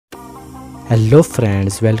Hello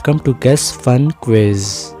friends, welcome to Guess Fun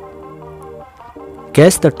Quiz.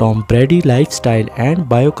 Guess the Tom Brady lifestyle and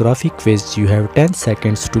biography quiz. You have 10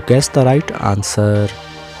 seconds to guess the right answer.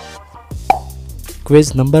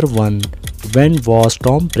 Quiz number 1. When was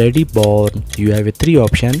Tom Brady born? You have 3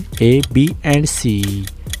 options A, B and C.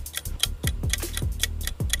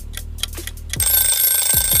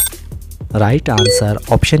 Right answer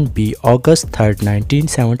option B, August 3rd,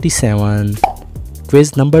 1977.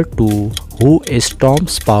 Quiz number 2. Who is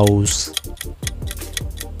Tom's spouse?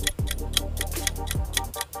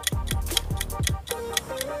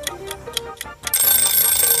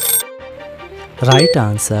 Right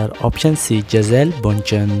answer option C, Giselle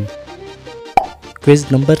Bundchen. Quiz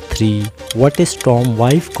number 3. What is Tom's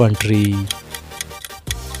wife country?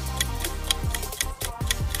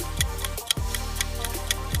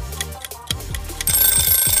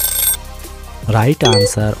 Right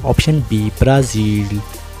answer option B, Brazil.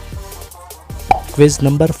 Quiz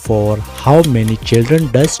number 4. How many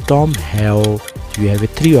children does Tom have? You have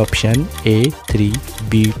 3 options A 3,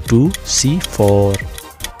 B 2, C 4.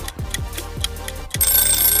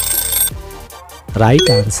 Right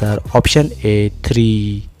answer option A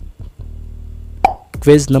 3.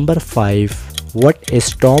 Quiz number 5. What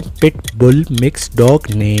is Tom Pit Bull mixed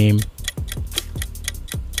dog name?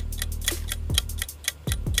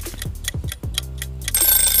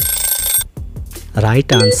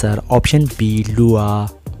 Right answer option B, Lua.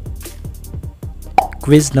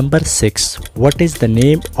 Quiz number 6. What is the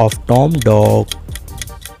name of Tom dog?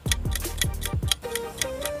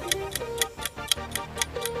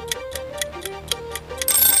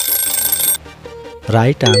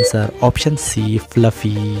 Right answer option C,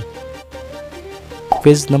 Fluffy.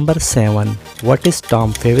 Quiz number 7. What is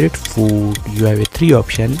Tom's favorite food? You have 3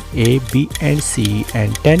 options A, B and C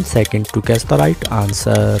and 10 seconds to guess the right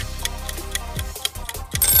answer.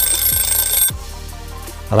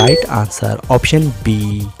 Right answer option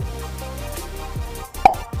B.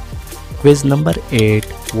 Quiz number 8.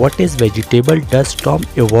 What is vegetable does Tom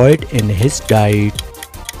avoid in his diet?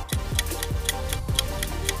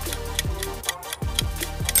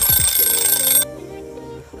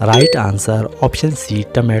 Right answer option C,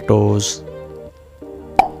 tomatoes.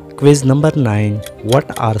 Quiz number 9.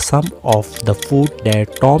 What are some of the food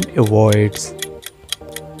that Tom avoids?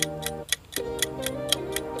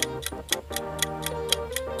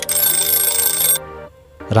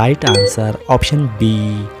 Right answer option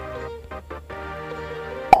B.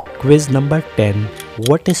 Quiz number 10.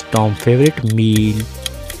 What is Tom's favorite meal?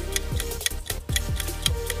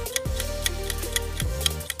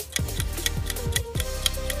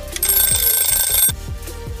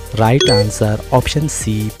 Right answer option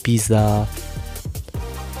C, pizza.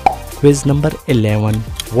 Quiz number 11.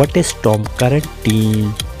 What is Tom's current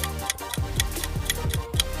team?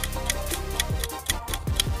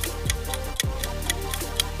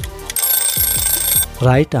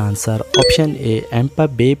 Right answer option A, Tampa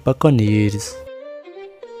Bay Buccaneers.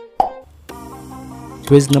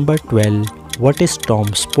 Quiz number 12. What is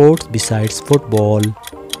Tom's sport besides football?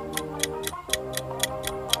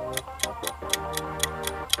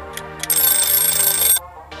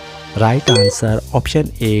 Right answer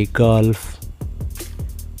option A, golf.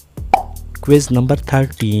 Quiz number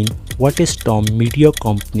 13. What is Tom's media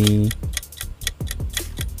company?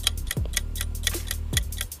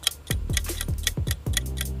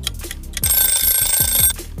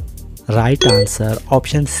 Right answer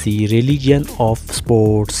option C, Religion of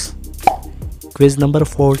Sports. Quiz number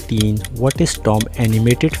 14. What is Tom's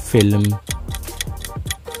animated film?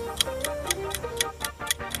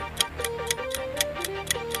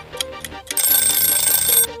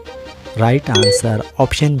 Right answer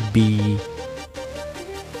option B.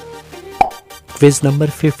 Quiz number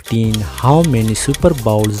 15. How many Super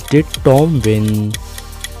Bowls did Tom win?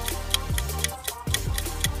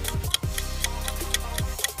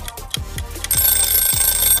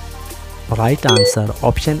 Right answer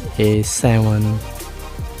option A, 7.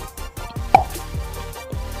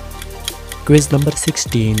 Quiz number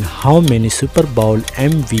 16. How many Super Bowl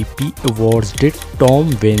MVP awards did Tom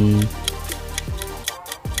win?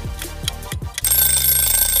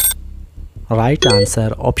 Right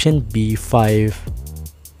answer option B, 5.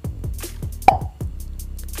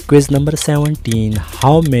 Quiz number 17.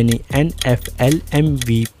 How many NFL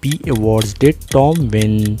MVP awards did Tom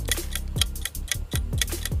win?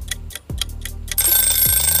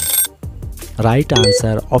 Right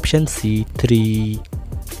answer option C, 3.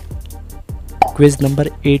 Quiz number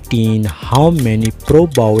 18. How many Pro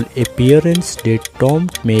Bowl appearances did Tom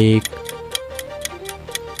make?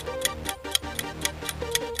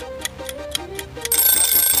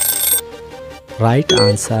 Right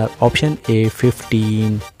answer option A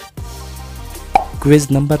 15. Quiz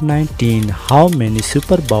number 19. How many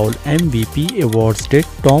Super Bowl MVP awards did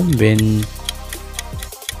Tom win?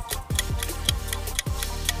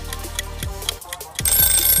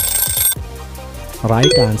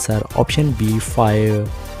 Right answer option B 5.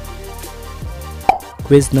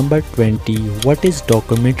 Quiz number 20. What is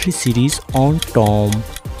documentary series on Tom?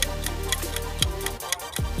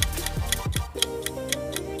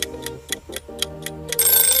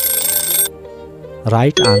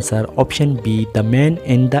 Right answer option B The Man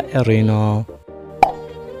in the Arena.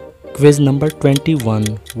 Quiz number 21.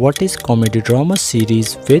 What is comedy drama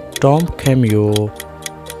series with Tom cameo?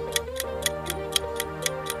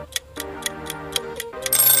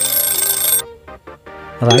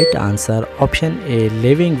 Right answer option A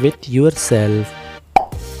Living with Yourself.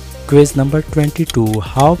 Quiz number 22.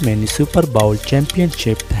 How many Super Bowl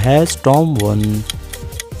championships has Tom won?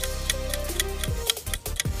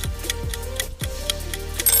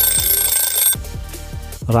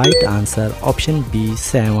 Right answer option B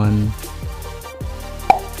 7.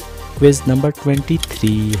 Quiz number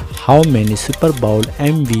 23. How many Super Bowl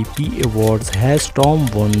MVP awards has Tom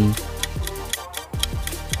won?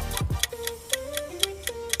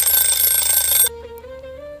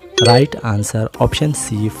 Right answer option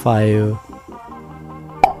C 5.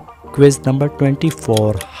 Quiz number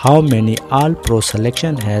 24. How many All-Pro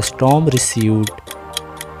selection has Tom received?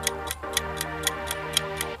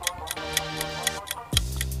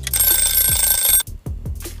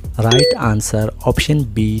 Right answer option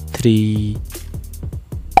B 3.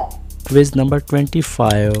 Quiz number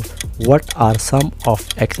 25. What are some of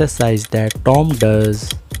exercise that Tom does?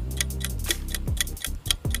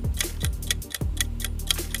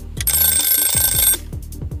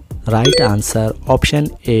 Right answer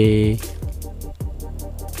option A.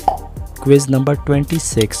 Quiz number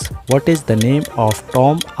 26. What is the name of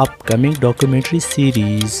Tom's upcoming documentary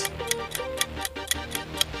series?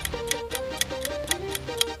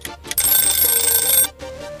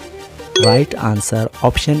 Right answer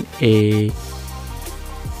option A.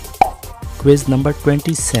 Quiz number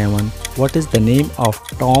 27. What is the name of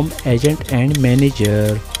Tom's agent and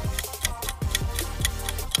manager?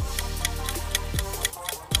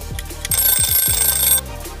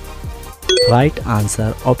 Right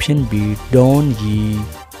answer option B Don Ye.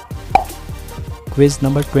 Quiz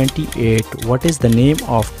number 28. What is the name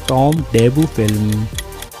of Tom's debut film?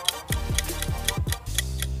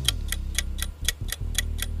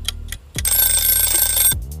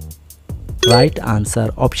 Right answer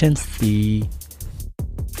option C.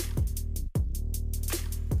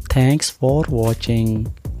 Thanks for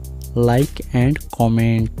watching. Like and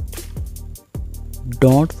comment.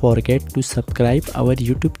 Don't forget to subscribe our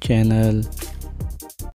YouTube channel.